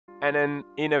and then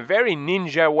in a very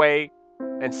ninja way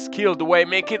and skilled way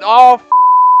make it all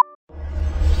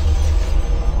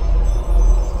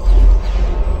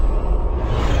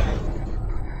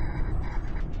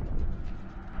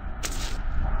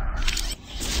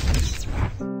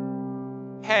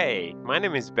Hey, my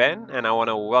name is Ben and I want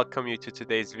to welcome you to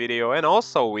today's video and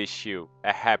also wish you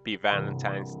a happy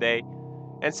Valentine's Day.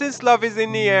 And since love is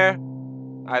in the air,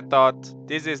 I thought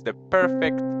this is the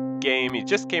perfect game. It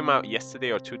just came out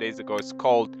yesterday or 2 days ago. It's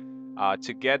called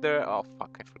Together. Oh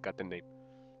fuck, I forgot the name.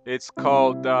 It's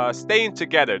called Staying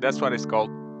Together. That's what it's called.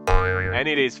 And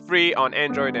it is free on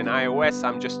Android and iOS.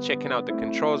 I'm just checking out the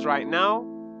controls right now.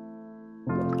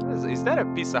 Is that a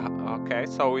piece of... Okay,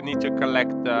 so we need to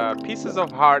collect pieces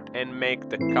of heart and make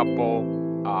the couple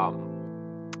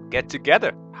get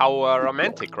together. How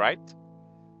romantic, right?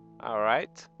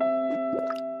 Alright.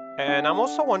 And I'm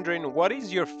also wondering, what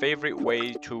is your favorite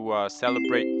way to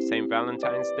celebrate St.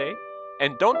 Valentine's Day?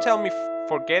 And don't tell me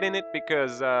forgetting it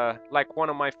because, like one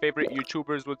of my favorite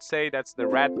YouTubers would say, that's the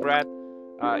rat brat.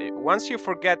 Once you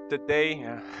forget the day,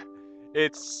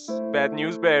 it's bad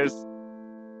news bears.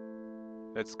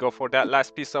 Let's go for that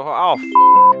last piece of... Oh,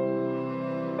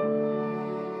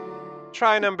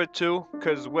 try number 2,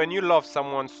 because when you love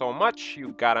someone so much, you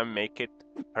gotta make it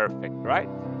perfect, right?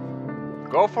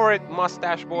 Go for it,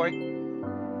 mustache boy.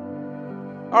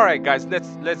 All right, guys,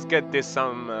 let's get this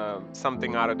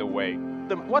something out of the way.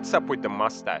 What's up with the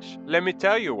mustache? Let me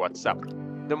tell you what's up.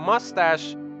 The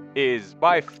mustache is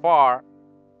by far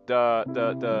the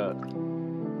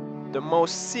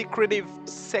most secretive,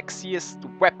 sexiest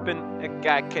weapon a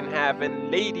guy can have,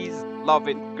 and ladies love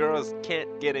it. Girls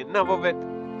can't get enough of it.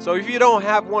 So if you don't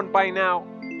have one by now,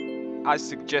 I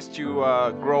suggest you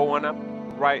grow one up,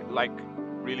 right? Like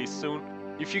really soon.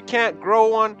 If you can't grow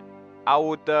one, I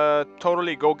would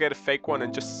totally go get a fake one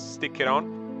and just stick it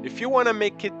on. If you want to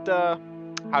make it,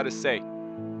 how to say,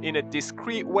 in a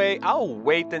discreet way, I'll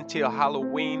wait until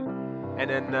Halloween and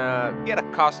then get a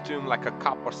costume like a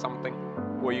cop or something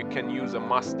where you can use a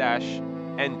mustache,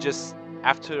 and just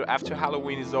after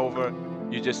Halloween is over,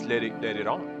 you just let it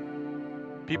on.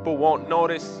 People won't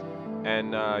notice,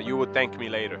 and you will thank me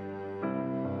later.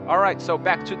 All right, so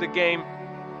back to the game.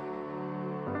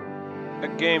 A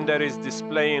game that is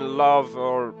displaying love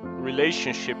or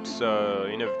relationships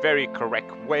in a very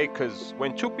correct way, because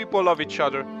when two people love each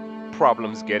other,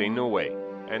 problems get in the way.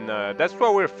 And that's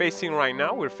what we're facing right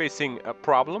now. We're facing a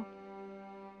problem.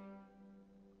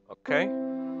 Okay.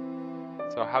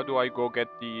 So how do I go get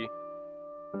the...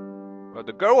 Well,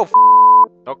 the girl of...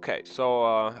 Okay, so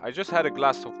I just had a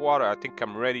glass of water. I think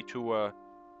I'm ready to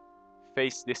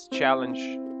face this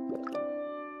challenge.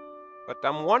 But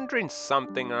I'm wondering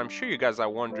something, and I'm sure you guys are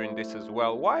wondering this as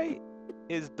well. Why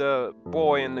is the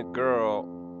boy and the girl,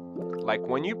 like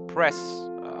when you press,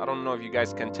 I don't know if you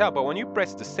guys can tell, but when you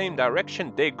press the same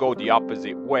direction, they go the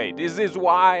opposite way. This is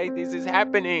why this is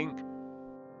happening.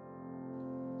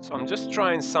 So I'm just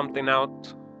trying something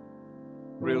out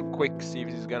real quick, see if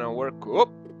it's gonna work. Oh,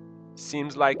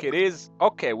 seems like it is.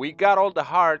 Okay, we got all the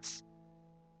hearts.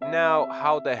 Now,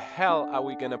 how the hell are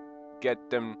we gonna get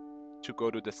them to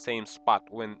go to the same spot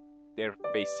when they're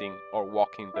facing or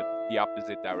walking the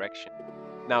opposite direction?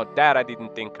 Now that I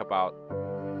didn't think about.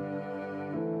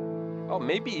 Oh,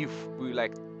 maybe if we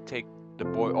like take the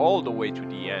boy all the way to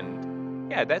the end.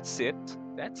 Yeah, that's it.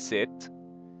 That's it.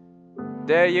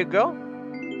 There you go.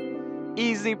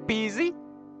 Easy peasy.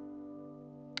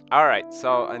 All right,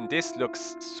 so, and this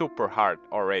looks super hard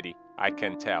already, I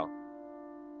can tell.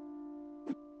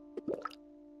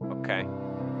 Okay.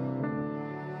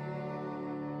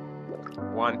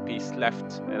 One piece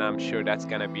left, and I'm sure that's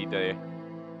gonna be the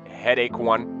headache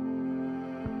one.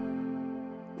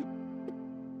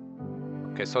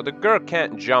 Okay, so the girl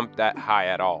can't jump that high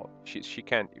at all. She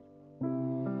can't.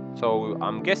 So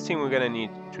I'm guessing we're gonna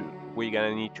need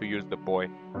to use the boy.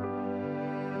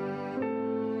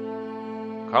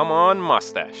 Come on,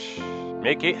 mustache.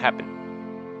 Make it happen.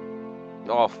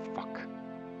 Oh, fuck.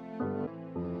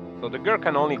 So the girl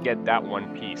can only get that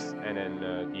one piece, and then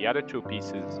the other 2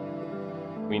 pieces,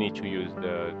 we need to use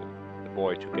the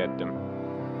boy to get them.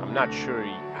 I'm not sure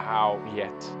how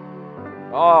yet.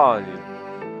 Oh.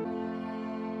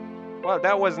 Well,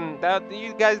 that wasn't...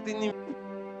 You guys didn't even...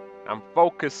 I'm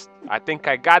focused. I think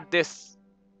I got this.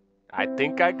 I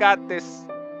think I got this.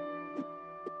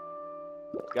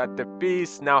 Got the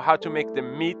piece. Now how to make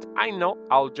them meet, I know.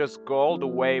 I'll just go all the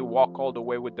way, walk all the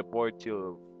way with the boy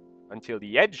until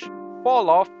the edge, fall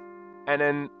off, and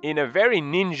then in a very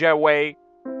ninja way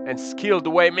and skilled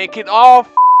way make it all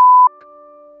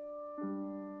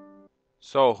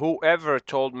So whoever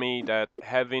told me that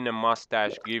having a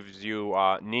mustache gives you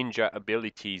ninja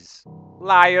abilities,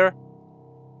 liar.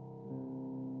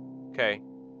 Okay.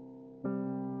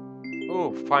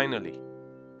 Oh, finally.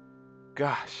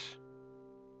 Gosh.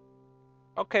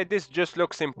 Okay, this just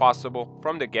looks impossible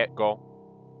from the get-go.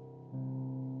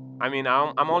 I mean,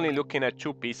 I'm only looking at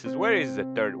 2 pieces. Where is the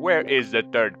third? Where is the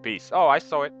third piece? Oh, I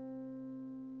saw it.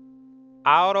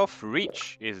 Out of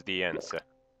reach is the answer.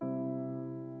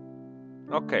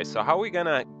 Okay, so how are we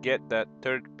gonna get that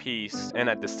third piece and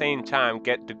at the same time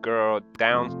get the girl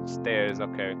downstairs?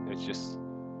 Okay, it's just...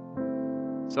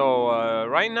 So,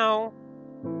 right now,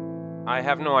 I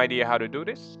have no idea how to do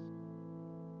this.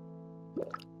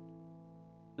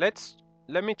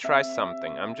 Let me try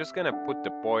something. I'm just gonna put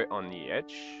the boy on the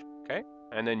edge, okay?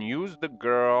 And then use the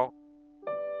girl,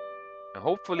 and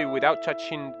hopefully without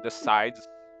touching the sides.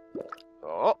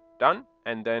 Oh, done.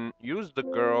 And then use the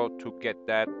girl to get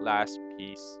that last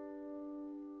piece.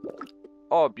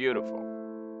 Oh, beautiful.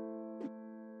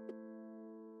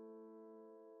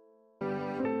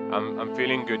 I'm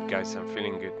feeling good, guys. I'm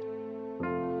feeling good.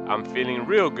 I'm feeling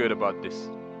real good about this.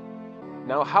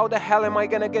 Now, how the hell am I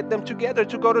gonna get them together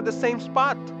to go to the same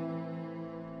spot?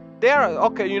 They're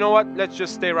okay, you know what? Let's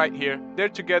just stay right here. They're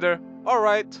together.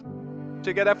 Alright.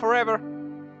 Together forever.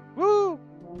 Woo!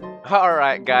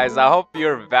 Alright, guys. I hope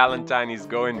your Valentine is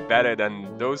going better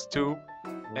than those two.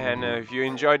 And if you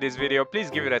enjoyed this video,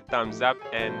 please give it a thumbs up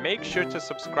and make sure to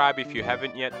subscribe if you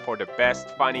haven't yet for the best,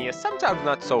 funniest, sometimes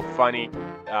not so funny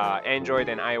Android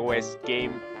and iOS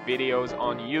game videos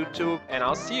on YouTube. And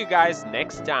I'll see you guys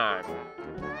next time.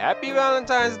 Happy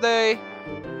Valentine's Day!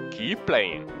 Keep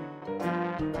playing!